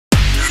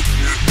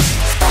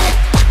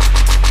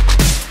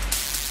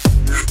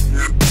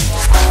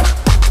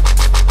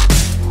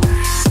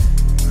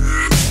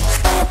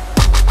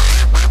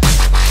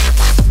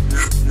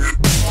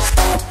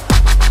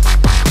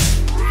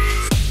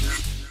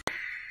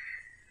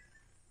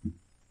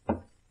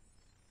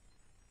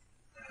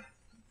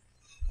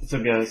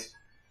What's up, guys?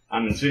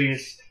 I'm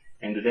Insidious,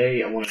 and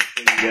today I want to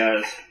show you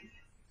guys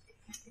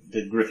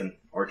the Griffin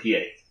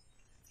RTA.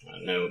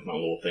 I know my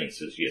little thing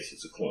says yes,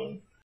 it's a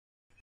clone,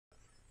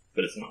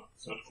 but it's not.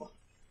 It's not a clone.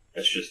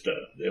 That's just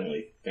the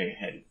only thing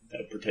I had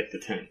to protect the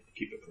tank to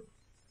keep it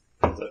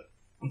from. So,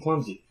 I'm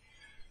clumsy.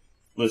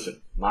 Listen,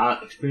 my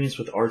experience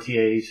with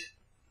RTAs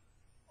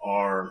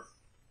are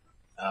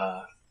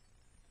I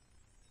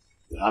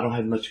don't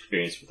have much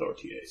experience with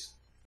RTAs.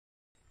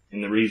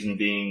 And the reason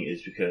being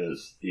is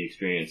because the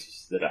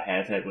experiences that I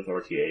have had with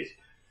RTAs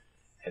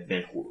have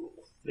been horrible.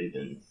 They've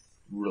been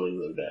really,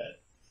 really bad.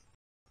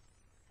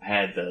 I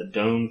had the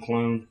Dome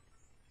clone,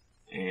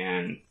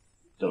 and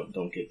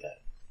don't get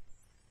that.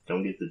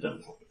 Don't get the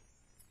Dome clone.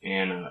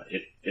 And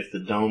if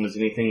the Dome is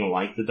anything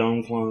like the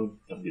Dome clone,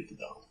 don't get the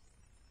Dome.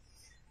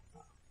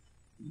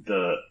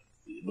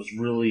 It was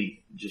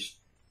really just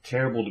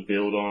terrible to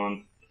build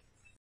on.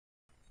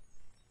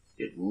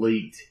 It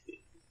leaked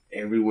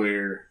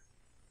everywhere,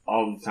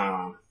 all the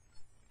time.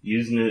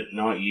 Using it,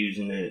 not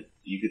using it.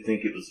 You could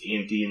think it was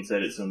empty and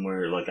set it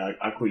somewhere. Like,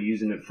 I quit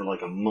using it for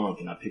like a month,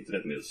 and I picked it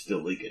up and it was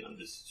still leaking. I'm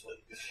just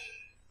like,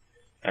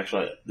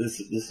 actually, this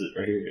is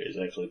right here is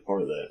actually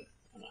part of that.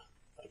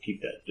 I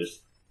keep that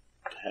just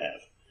to have.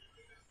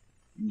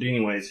 But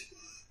anyways,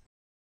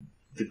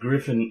 the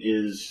Griffin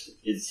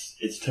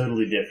it's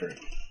totally different.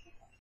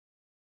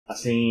 I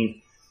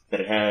seen that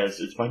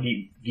it's by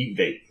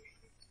Geekvape,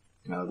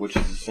 which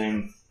is the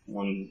same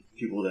one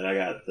people that I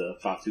got the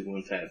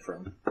 521 tab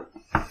from.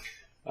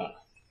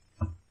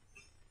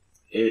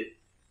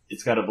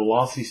 It's got a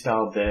velocity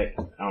style deck.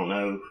 I don't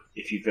know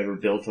if you've ever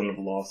built on a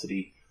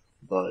velocity,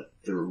 but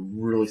they're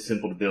really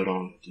simple to build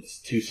on. It's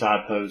 2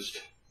 side posts.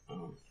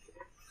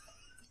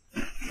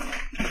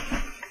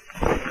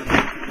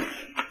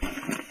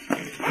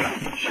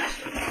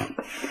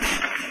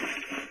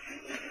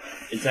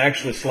 It's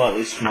actually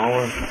slightly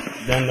smaller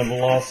than the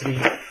velocity,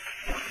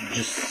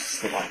 just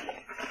slightly.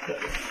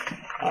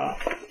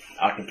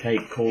 I can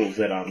take coils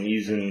that I'm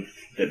using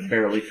that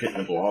barely fit in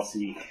the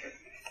velocity,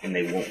 and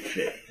they won't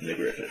fit in the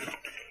Griffin.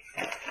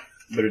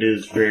 But it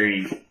is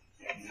very,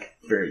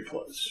 very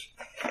close.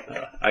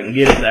 I can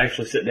get it to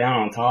actually sit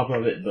down on top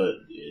of it, but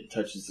it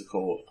touches the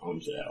coil, it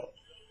comes out.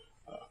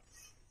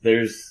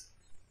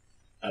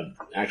 I've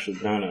actually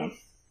done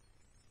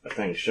a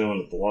thing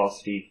showing the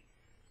velocity,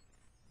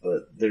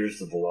 but there's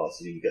the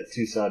velocity. You got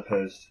 2 side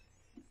posts,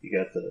 you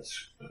got the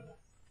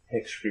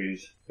hex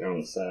screws, they're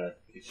on the side.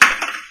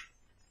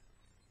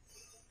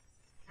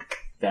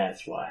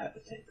 That's why I have a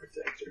tank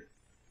protector.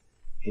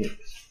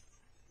 Anyways,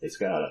 it's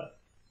got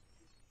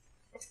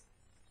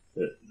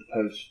the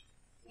post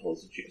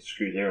holes that you can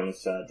screw there on the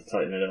side to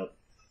tighten it up.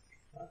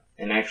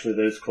 And actually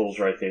those coils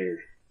right there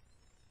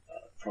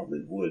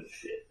probably would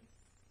fit.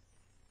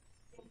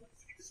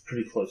 It's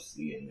pretty close to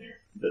the end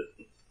there.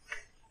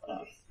 But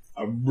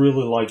I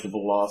really like the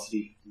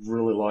velocity,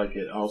 really like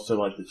it. I also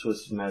like the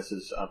twisted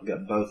messes. I've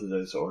got both of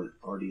those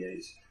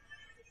RDAs,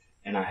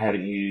 and I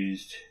haven't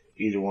used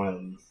either one of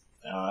them.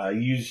 I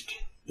used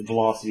the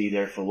velocity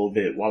there for a little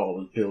bit while I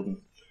was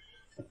building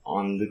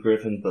on the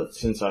Griffin, but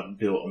since I've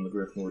built on the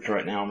Griffin, which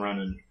right now I'm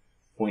running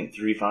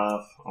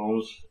 0.35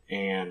 ohms,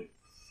 and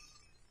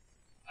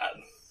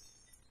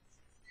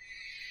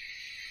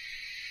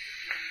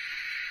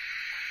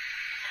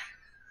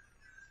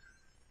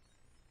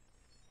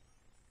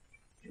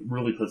it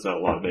really puts out a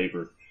lot of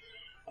vapor.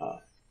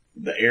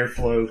 The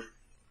airflow,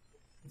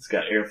 it's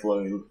got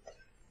airflow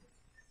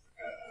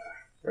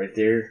right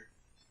there,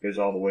 goes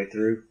all the way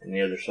through, and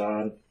the other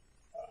side,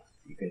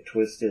 you can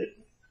twist it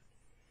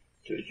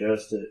to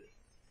adjust it.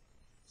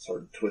 It's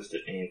hard to twist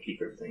it and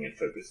keep everything in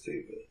focus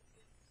too, but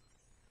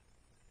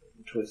you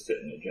can twist it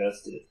and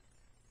adjust it.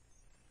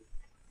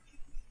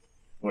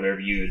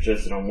 Whatever you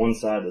adjust it on one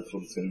side, that's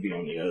what it's going to be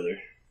on the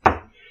other.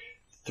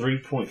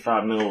 3.5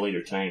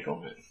 milliliter tank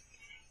on it,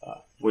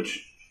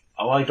 which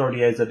I liked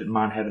RDAs. I didn't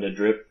mind having a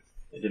drip.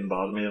 It didn't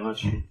bother me that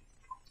much.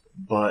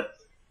 But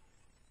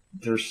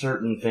there's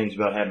certain things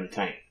about having a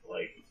tank.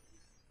 Like,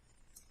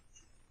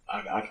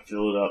 I can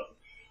fill it up.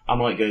 I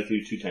might go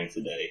through 2 tanks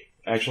a day.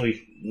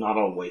 Actually, not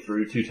all the way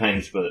through 2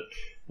 tanks, but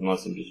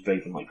unless I'm just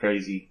vaping like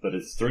crazy. But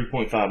it's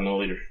 3.5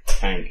 milliliter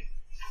tank.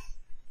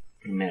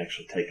 I may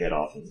actually take that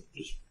off and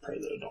just pray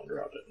that I don't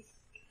drop it.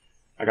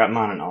 I got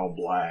mine in all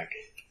black.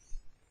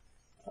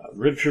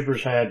 Rib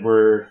Troopers had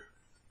where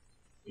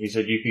he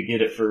said you could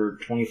get it for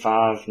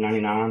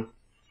 $25.99.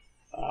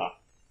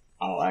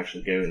 I'll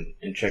actually go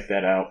and check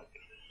that out.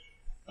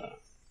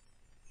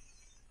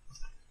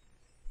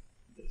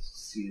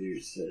 See there,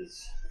 it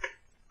says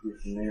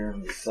Griffin there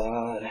on the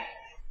side.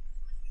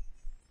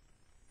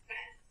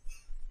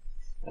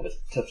 I had a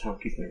tough time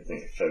keeping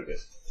everything in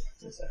focus.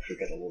 It's actually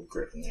got a little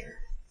Griffin there.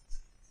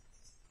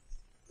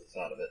 The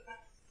side of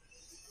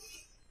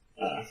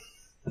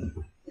it.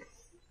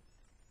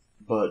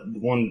 But the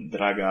one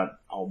that I got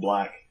all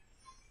black,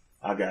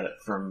 I got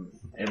it from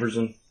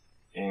Everson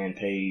and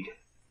paid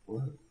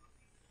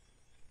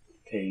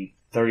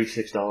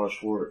 $36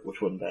 for it,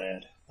 which wasn't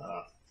bad.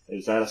 It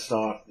was out of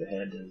stock. They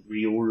had to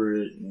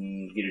reorder it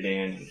and get it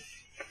in.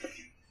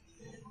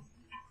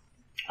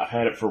 I've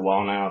had it for a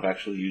while now. I've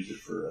actually used it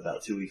for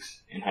about 2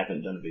 weeks and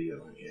haven't done a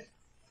video on it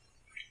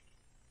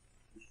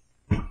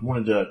yet.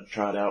 Wanted to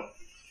try it out.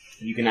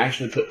 You can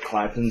actually put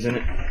Claptons in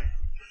it.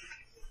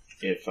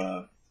 If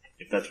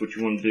that's what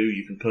you want to do,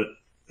 you can put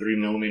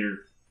 3mm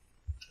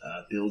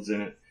builds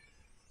in it.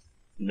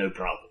 No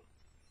problem.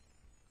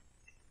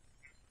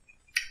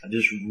 I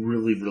just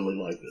really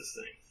like this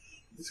thing.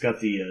 It's got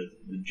the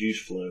juice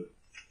flow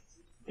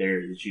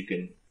there that you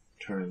can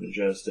turn and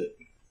adjust it.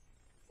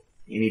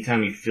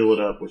 Anytime you fill it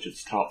up, which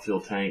is top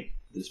fill tank,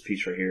 this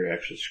piece right here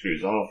actually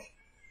screws off.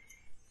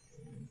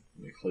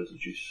 Let me close the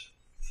juice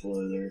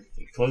flow there.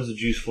 You close the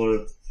juice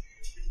flow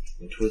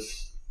and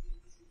twist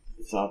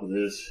the top of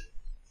this,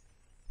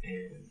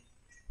 and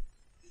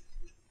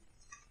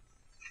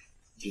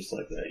just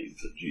like that, you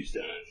put juice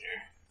down in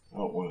there. I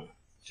don't want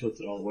to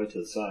tilt it all the way to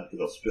the side because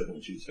I'll spill my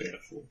juice. I got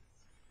it full.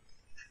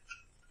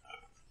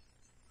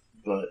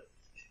 But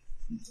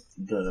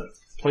the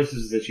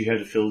places that you have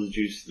to fill the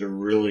juice, they're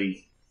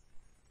really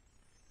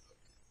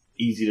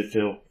easy to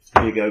fill. It's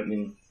a big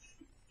opening.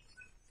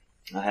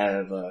 I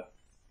have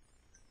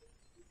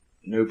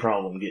no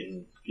problem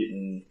getting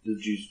the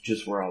juice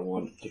just where I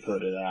want to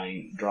put it. I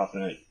ain't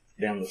dropping it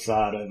down the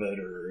side of it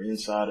or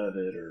inside of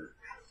it or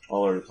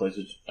all over the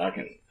places. I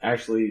can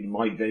actually,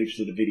 Mike Vapes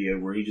did a video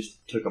where he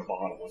just took a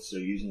bottle instead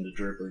of using the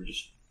dripper,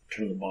 just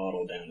turn the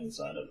bottle down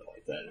inside of it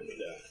like that, and we're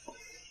done.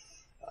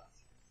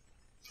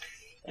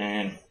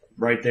 And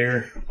right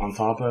there on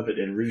top of it,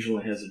 it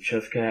originally has a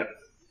chuff cap,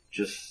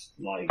 just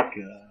like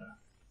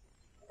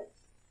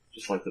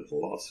the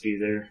velocity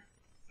there.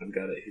 I've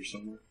got it here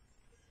somewhere.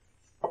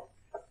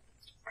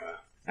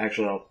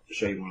 Actually, I'll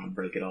show you when I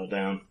break it all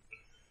down.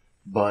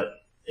 But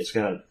it's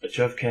got a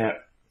chuff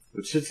cap,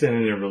 which sits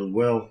in there really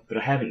well. But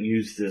I haven't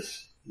used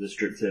this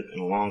drip tip in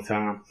a long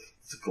time.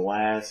 It's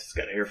glass. It's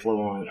got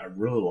airflow on it. I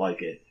really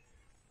like it.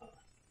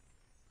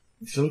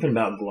 Something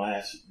about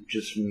glass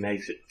just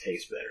makes it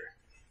taste better.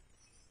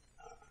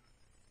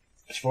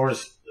 As far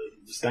as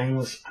the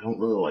stainless, I don't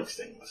really like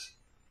stainless.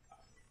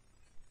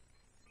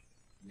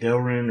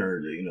 Delrin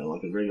or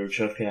like a regular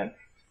chuff cap,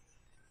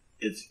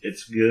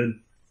 it's good,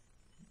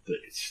 but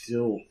it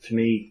still, to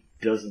me,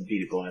 doesn't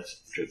beat a glass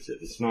drip tip.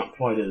 It's not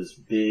quite as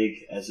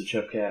big as a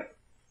chuff cap,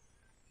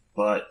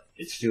 but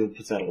it still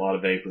puts out a lot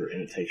of vapor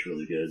and it tastes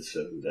really good.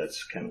 So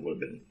that's kind of what I've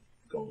been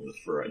going with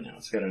for right now.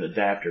 It's got an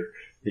adapter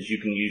that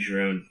you can use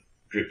your own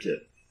drip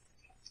tip,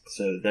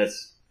 so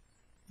that's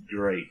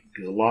great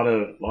because a lot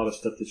of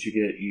stuff that you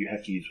get, you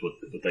have to use what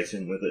they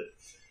send with it.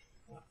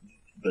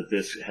 But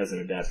this has an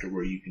adapter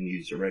where you can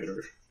use a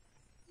regular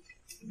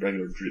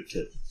drip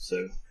tip,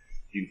 so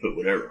you can put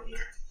whatever on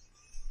there.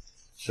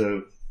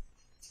 So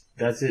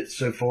that's it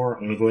so far.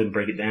 I'm gonna go ahead and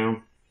break it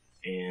down,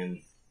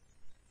 and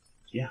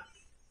yeah.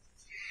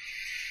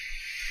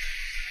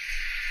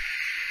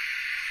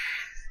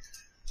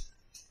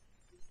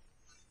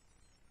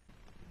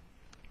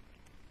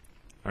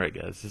 Alright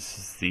guys, this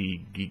is the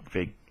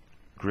Geekvape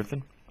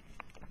Griffin.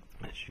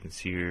 As you can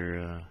see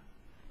here,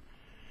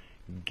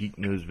 Geek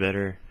knows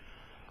better.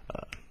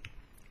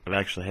 I've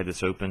actually had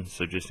this open,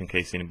 so just in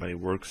case anybody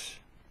works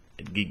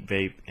at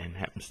Geekvape and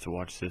happens to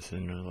watch this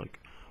and they're like,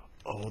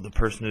 oh, the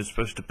person who's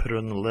supposed to put it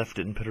on the left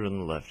didn't put it on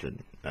the left,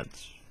 and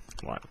that's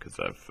why, because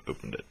I've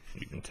opened it.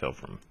 You can tell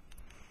from,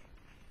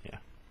 yeah,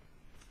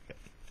 okay.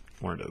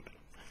 Wanted to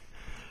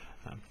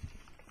open.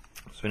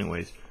 So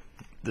anyways,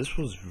 this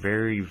was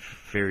very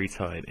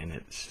tight, and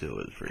it still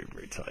is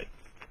very tight.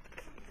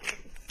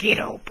 Get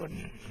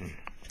open!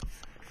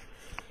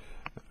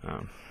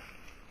 There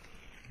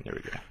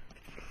we go.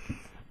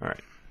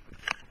 Alright.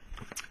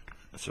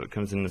 So it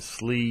comes in the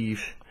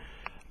sleeve.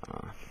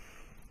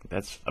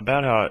 That's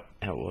about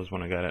how it was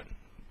when I got it.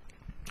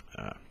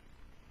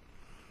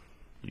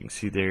 You can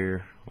see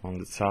there on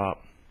the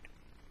top,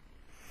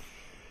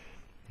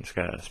 it's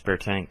got a spare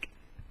tank,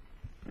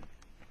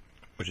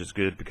 which is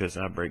good because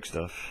I break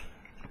stuff.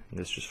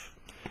 This just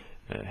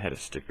had a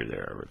sticker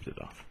there. I ripped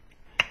it off.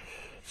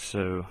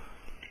 So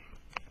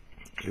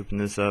you open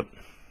this up,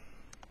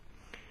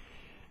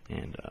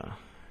 and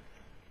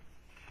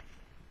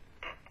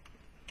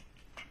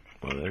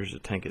well, there's the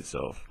tank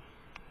itself.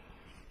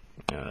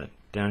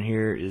 Down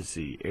here is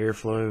the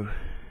airflow,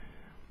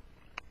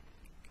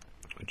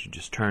 which you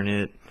just turn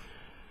it,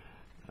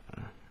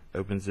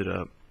 opens it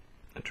up.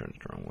 I turned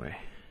it the wrong way.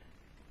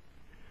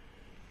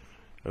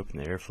 Open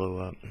the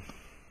airflow up.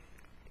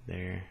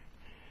 There.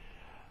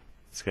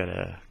 It's got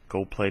a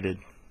gold-plated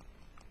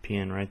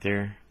pin right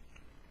there.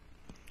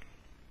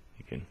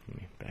 You can, let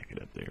me back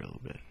it up there a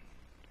little bit.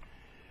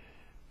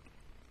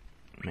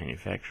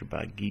 Manufactured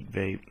by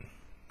Geekvape.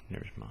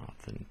 There's my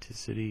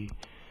authenticity.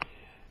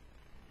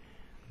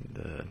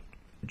 The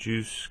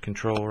juice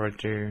control right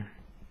there.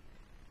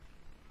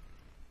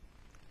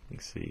 You can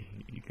see,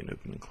 you can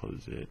open and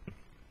close it.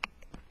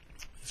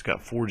 It's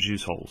got 4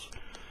 juice holes.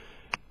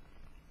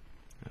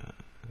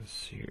 Let's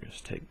see here,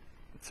 let's take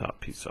the top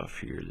piece off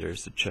here.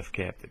 There's the chuff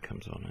cap that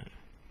comes on it.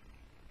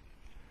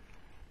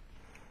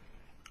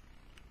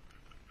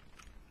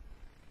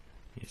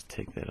 Just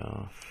take that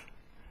off.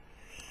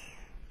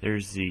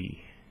 There's the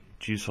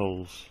juice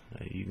holes,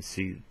 you can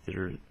see that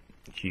are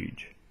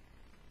huge,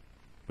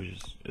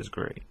 which is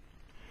great.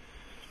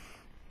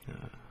 You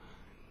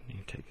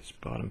can take this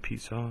bottom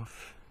piece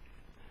off,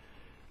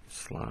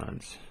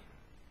 slides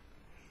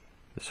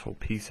this whole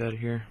piece out of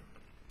here.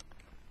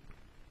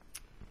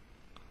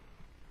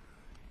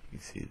 You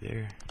can see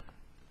there.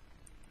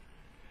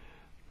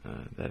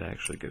 That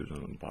actually goes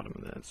on the bottom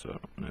of that, so I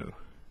don't know.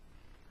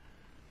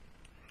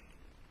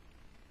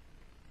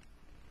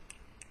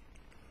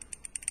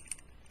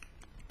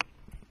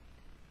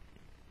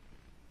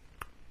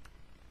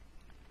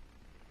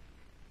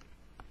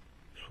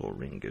 This whole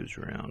ring goes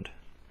around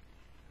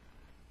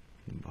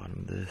the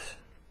bottom of this.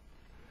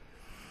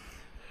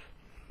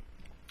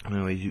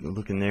 Anyways, you can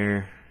look in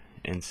there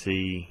and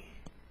see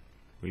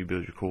where you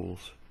build your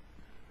coils.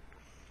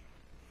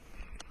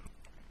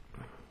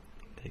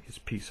 Take this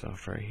piece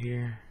off right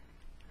here,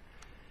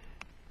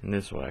 and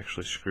this will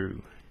actually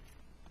screw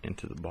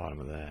into the bottom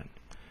of that.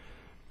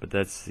 But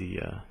that's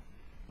the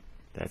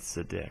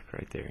deck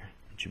right there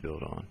that you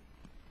build on.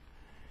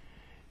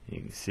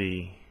 You can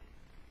see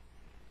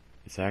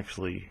it's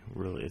actually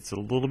it's a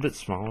little bit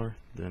smaller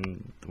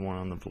than the one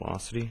on the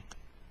Velocity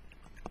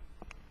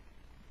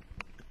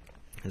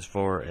as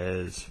far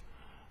as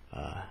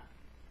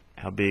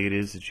how big it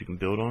is that you can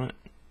build on it.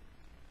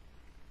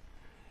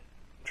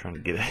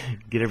 Trying to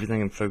get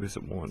everything in focus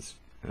at once,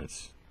 and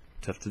it's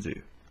tough to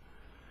do.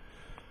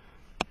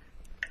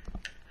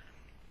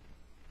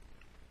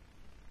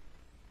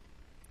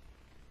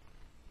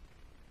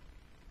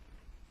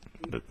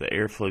 But the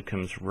airflow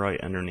comes right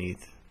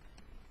underneath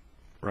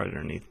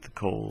the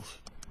coils,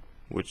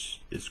 which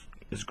is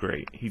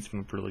great. Heats them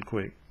up really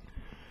quick.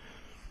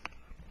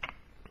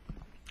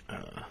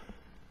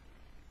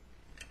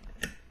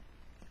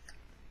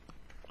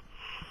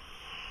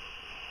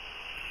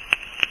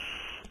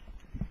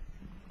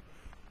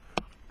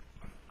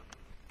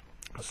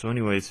 So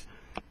anyways,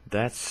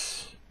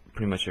 that's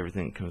pretty much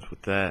everything that comes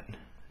with that,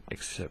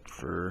 except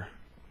for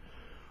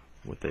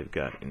what they've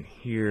got in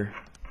here.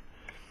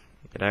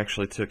 It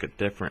actually took a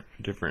different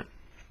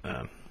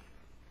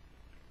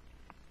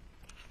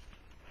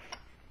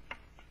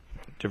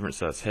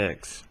size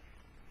hex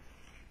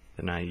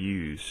than I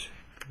use.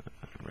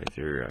 Right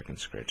there, I can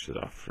scratch it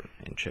off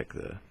and check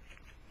the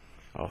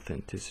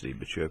authenticity.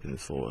 But you open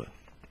this little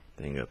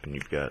thing up, and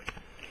you've got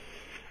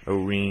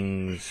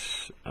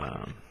O-rings,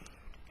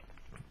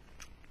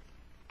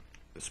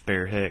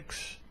 spare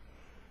hex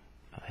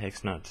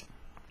nuts,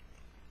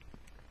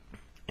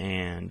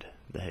 and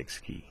the hex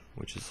key,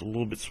 which is a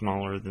little bit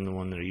smaller than the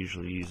one that I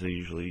usually use. I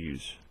usually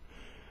use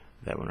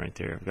that one right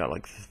there. I've got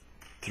like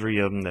 3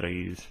 of them that I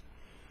use,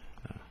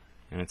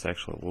 and it's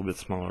actually a little bit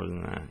smaller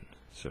than that.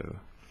 So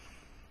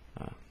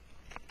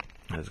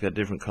it's got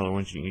different color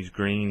ones. You can use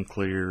green,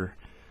 clear,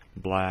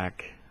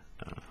 black,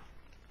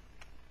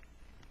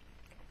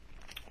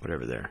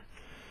 whatever there.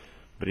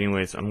 But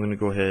anyways, I'm gonna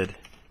go ahead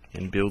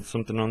and build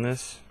something on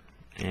this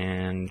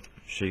and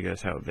show you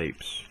guys how it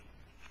vapes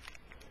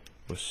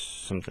with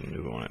something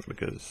new on it,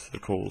 because the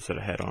coils that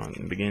I had on it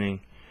in the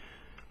beginning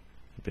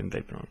I've been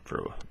vaping on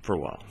for a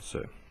while.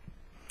 So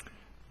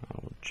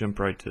I'll jump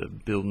right to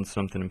building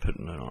something and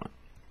putting it on.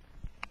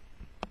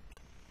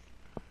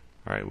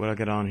 Alright, what I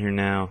got on here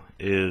now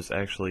is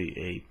actually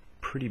a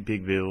pretty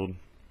big build.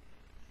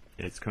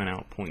 It's coming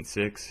out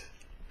 0.6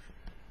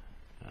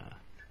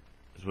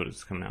 is what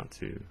it's coming out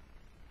to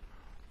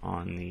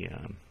on the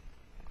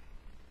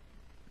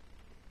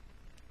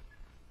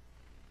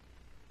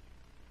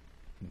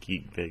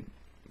Geekvape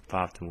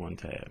 5-to-1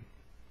 tab.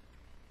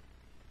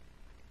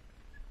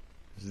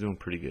 This is doing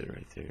pretty good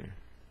right there.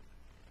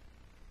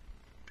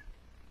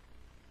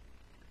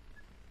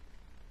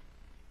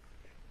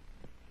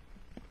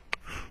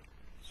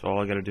 So all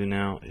I gotta do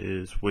now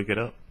is wake it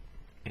up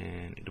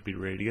and it'll be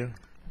ready to go.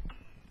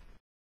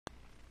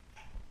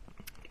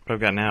 What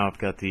I've got now, I've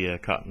got the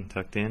cotton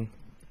tucked in.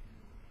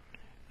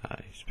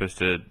 You're supposed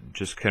to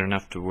just cut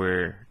enough to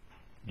where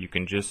you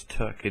can just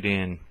tuck it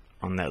in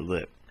on that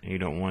lip. You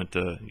don't want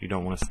to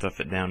stuff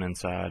it down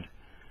inside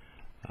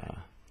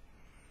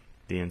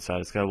the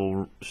inside. It's got a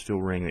little steel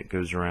ring that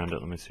goes around it.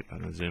 Let me see if I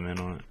can zoom in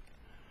on it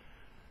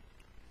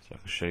so I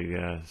can show you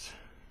guys.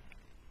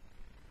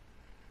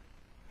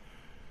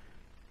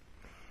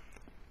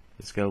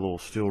 It's got a little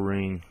steel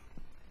ring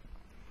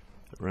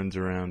that runs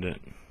around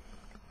it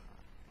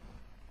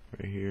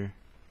right here.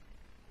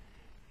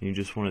 You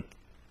just want to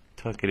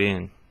tuck it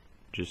in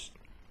just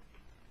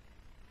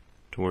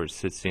to where it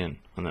sits in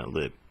on that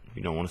lip.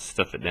 You don't want to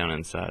stuff it down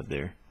inside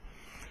there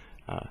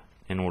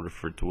in order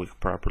for it to wick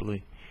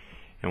properly.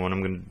 And what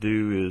I'm going to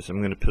do is I'm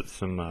going to put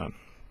some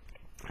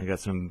I got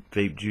some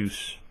vape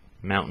juice,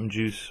 Mountain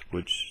Juice,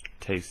 which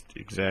tastes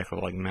exactly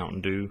like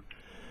Mountain Dew.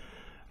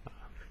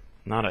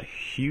 Not a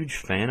huge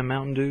fan of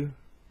Mountain Dew,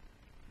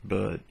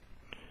 but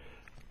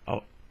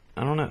I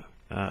don't know,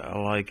 I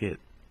like it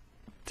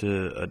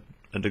to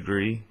a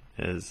degree.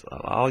 As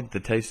I like the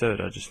taste of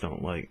it, I just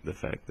don't like the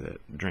fact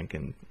that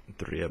drinking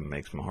 3 of them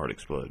makes my heart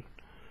explode.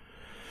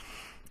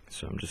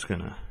 So I'm just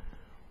gonna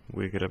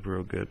wig it up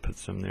real good. Put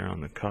some there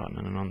on the cotton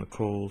and on the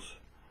coils.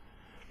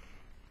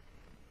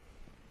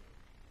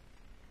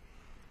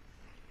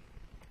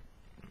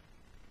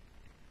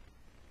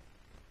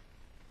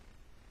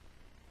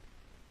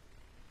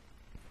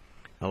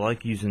 I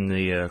like using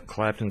the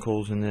Clapton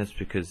coils in this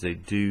because they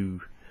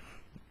do,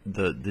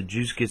 the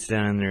juice gets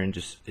down in there and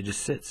it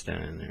just sits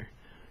down in there.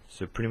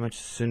 So pretty much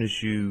as soon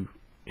as you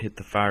hit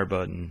the fire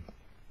button,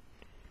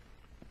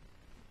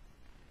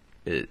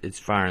 it's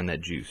firing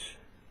that juice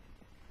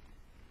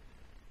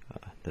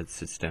that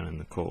sits down in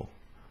the coil.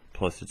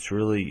 Plus it's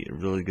really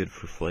good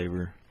for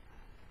flavor.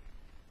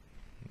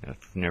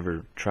 I've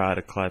never tried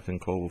a Clapton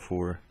coil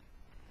before.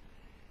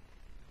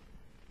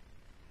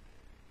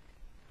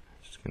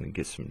 Just gonna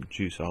get some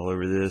juice all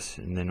over this,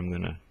 and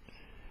then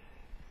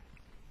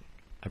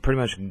I pretty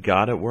much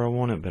got it where I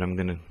want it, but I'm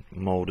gonna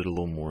mold it a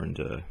little more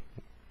into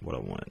what I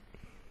want it,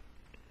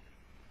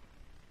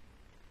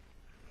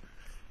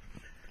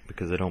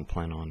 because I don't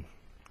plan on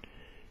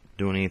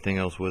doing anything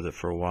else with it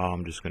for a while.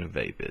 I'm just gonna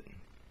vape it.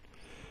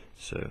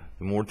 So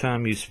the more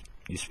time you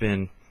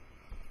spend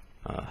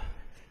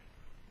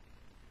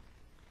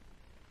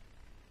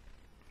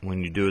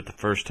when you do it the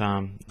first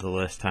time, the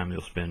less time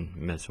you'll spend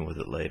messing with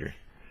it later.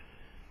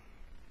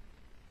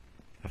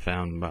 I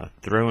found by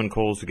throwing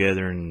coils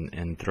together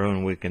and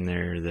throwing wick in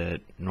there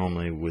that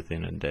normally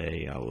within a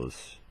day I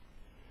was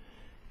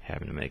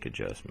having to make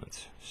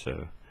adjustments.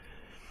 So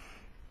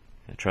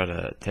I try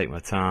to take my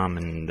time,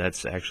 and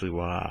that's actually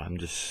why I'm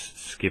just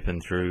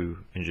skipping through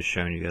and just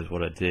showing you guys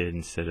what I did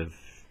instead of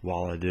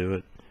while I do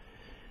it,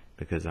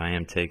 because I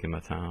am taking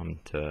my time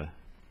to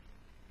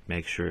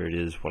make sure it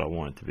is what I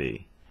want it to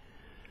be.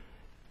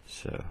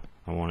 So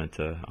I want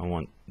the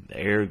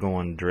air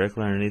going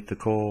directly underneath the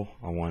coil.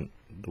 I want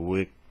the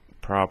wick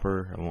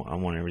proper. I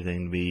want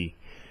everything to be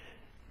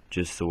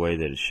just the way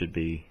that it should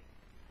be,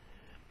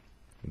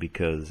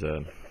 because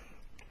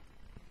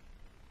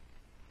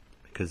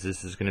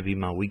this is going to be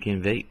my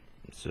weekend vape.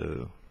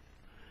 So,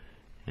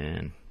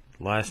 and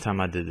last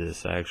time I did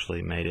this, I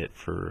actually made it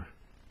for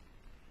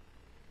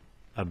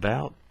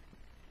about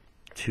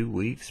 2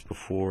 weeks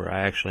before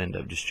I actually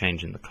ended up just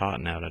changing the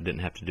cotton out. I didn't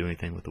have to do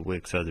anything with the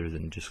wicks other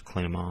than just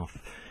clean them off.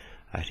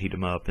 I'd heat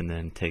them up and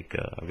then take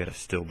I've got a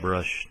steel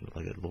brush,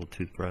 like a little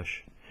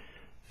toothbrush.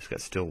 It's got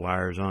steel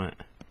wires on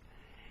it,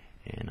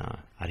 and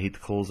I'd heat the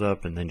coals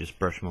up and then just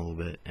brush them a little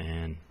bit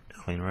and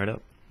clean right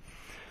up.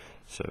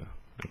 So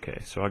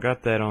okay, so I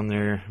got that on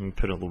there. I'm gonna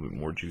put a little bit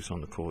more juice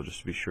on the coil just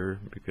to be sure,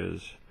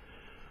 because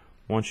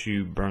once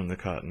you burn the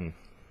cotton,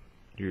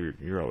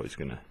 you're always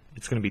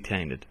it's gonna be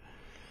tainted.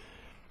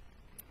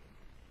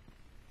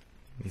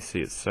 You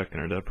see it's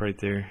sucking it up right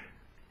there.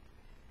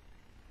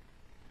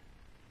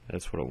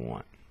 That's what I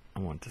want. I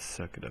want to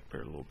suck it up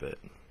there a little bit.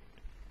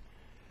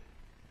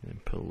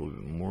 And put a little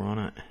bit more on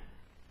it.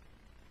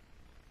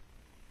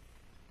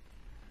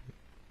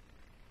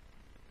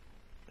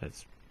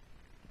 That's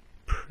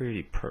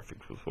pretty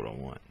perfect with what I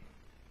want.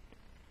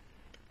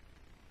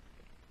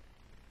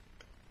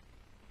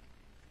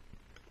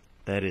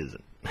 That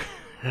isn't.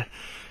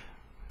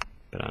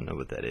 But I know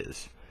what that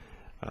is.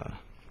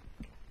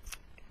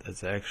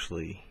 That's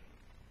actually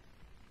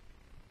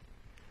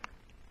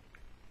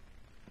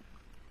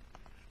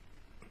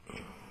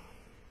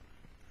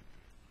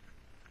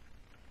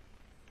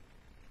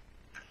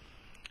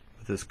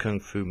with this Kung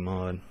Fu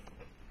mod,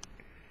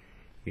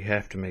 you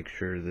have to make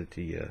sure that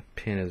the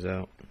pin is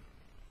out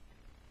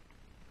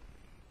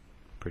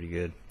pretty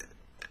good.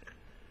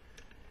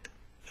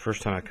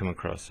 First time I come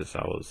across this,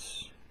 I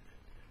was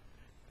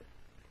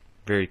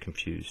very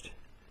confused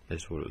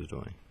as to what it was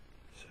doing.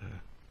 So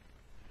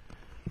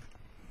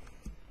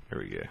there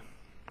we go.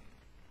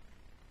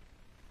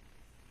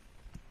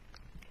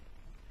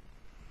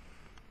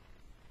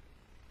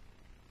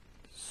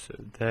 So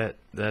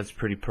that's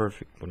pretty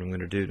perfect. What I'm going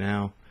to do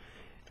now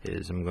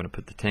is I'm going to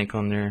put the tank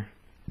on there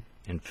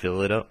and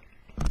fill it up.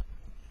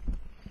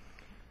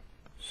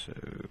 So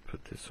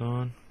put this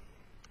on,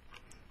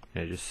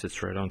 and it just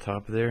sits right on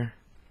top of there.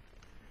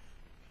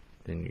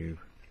 Then you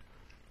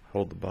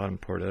hold the bottom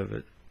part of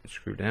it,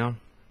 screw down,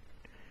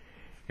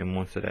 and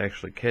once it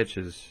actually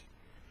catches,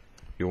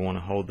 you'll want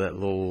to hold that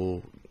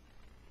little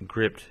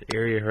gripped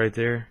area right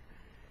there,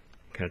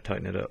 kind of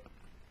tighten it up.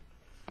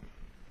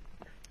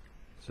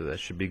 So that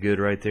should be good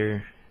right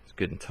there. It's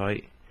good and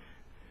tight.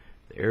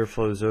 The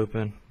airflow is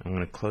open. I'm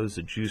going to close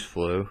the juice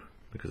flow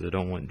because I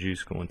don't want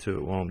juice going to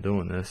it while I'm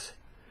doing this.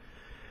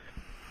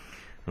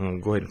 I'm going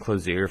to go ahead and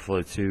close the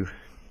airflow too.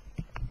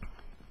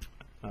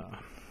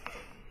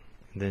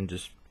 Then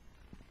just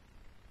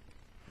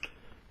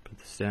put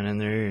this down in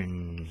there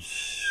and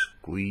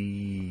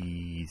squeeze.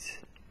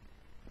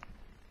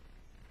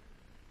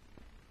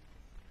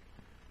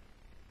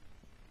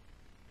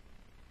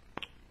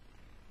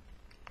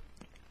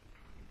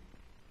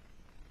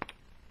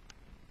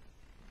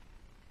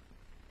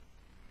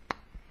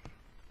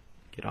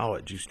 Get all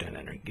that juice down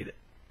in there and get it.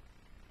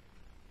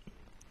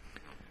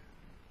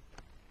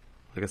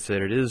 Like I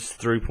said, it is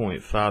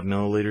 3.5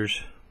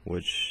 milliliters,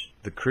 which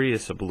The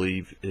Creus, I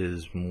believe,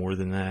 is more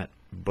than that,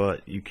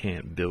 but you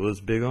can't bill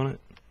as big on it.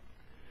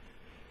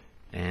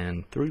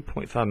 And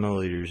 3.5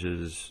 milliliters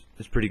is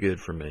pretty good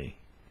for me.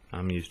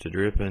 I'm used to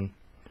dripping,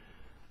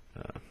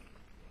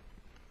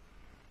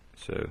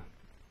 so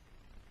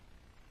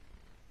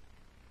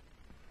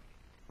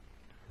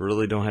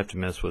really don't have to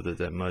mess with it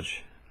that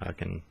much. I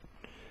can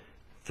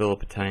fill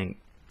up a tank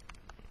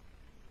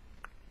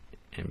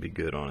and be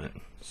good on it.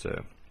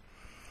 So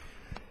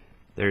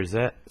there's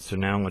that. So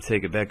now I'm going to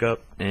take it back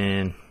up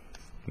and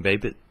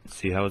vape it,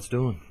 see how it's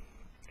doing.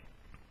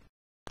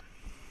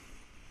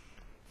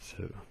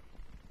 So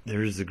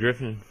there's the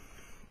Griffin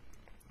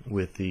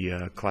with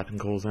the Clapton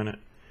coils in it,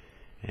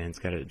 and it's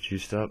got it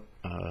juiced up.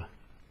 The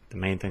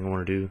main thing I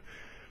want to do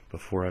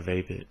before I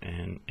vape it,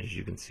 and as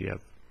you can see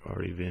I've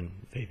already been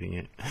vaping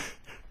it,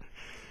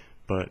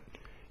 but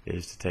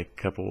is to take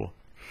a couple,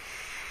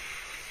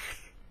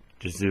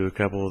 just do a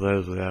couple of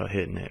those without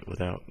hitting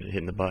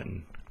the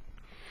button.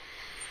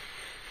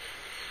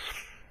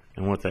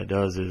 And what that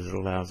does is it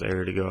allows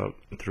air to go up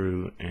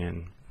through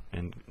and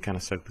kind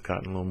of suck the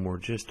cotton a little more,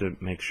 just to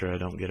make sure I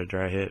don't get a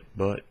dry hit.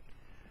 But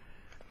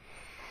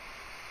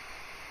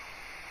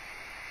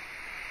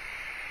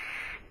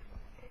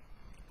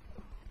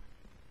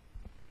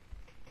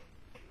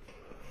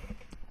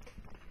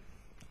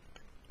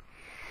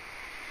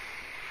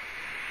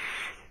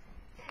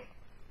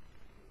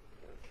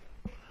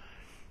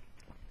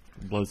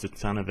blows a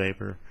ton of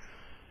vapor,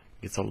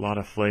 gets a lot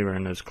of flavor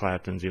in those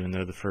Claptons, even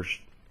though the first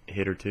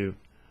hit or two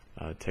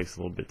it takes a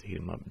little bit to heat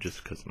them up,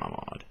 just because of my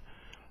mod,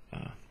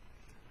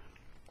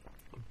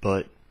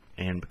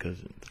 and because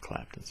of the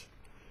Claptons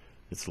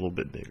it's a little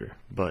bit bigger.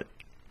 But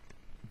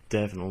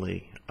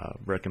definitely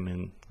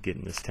recommend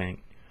getting this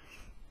tank.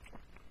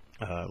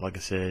 Like I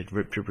said,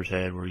 Rip Troopers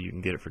had where you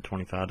can get it for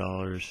 $25,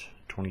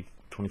 $24.99,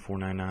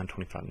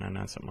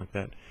 $25.99, something like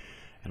that.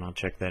 And I'll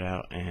check that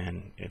out,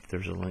 and if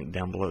there's a link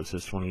down below that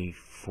says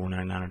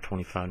 $24.99 or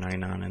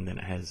 $25.99 and then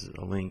it has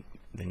a link,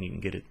 then you can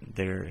get it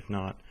there. If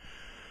not,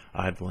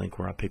 I have the link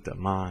where I picked up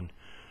mine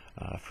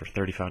for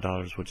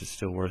 $35, which is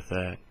still worth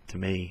that to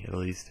me, at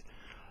least.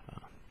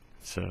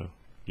 So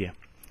yeah,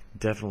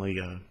 definitely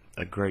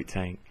a great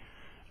tank,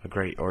 a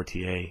great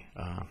RTA,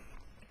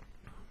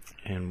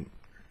 and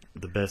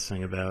the best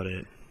thing about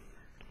it,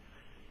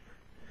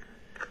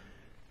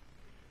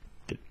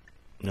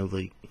 no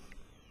leak.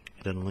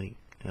 It doesn't leak.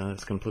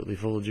 It's completely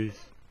full of juice.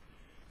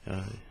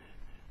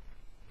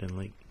 Doesn't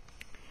leak.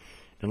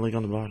 Doesn't leak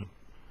on the bottom,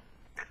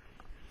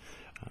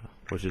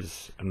 which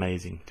is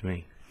amazing to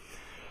me.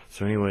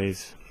 So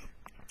anyways,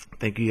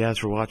 thank you guys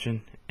for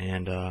watching,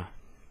 and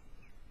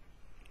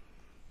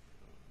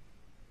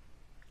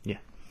yeah,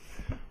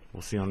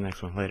 we'll see you on the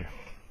next one later.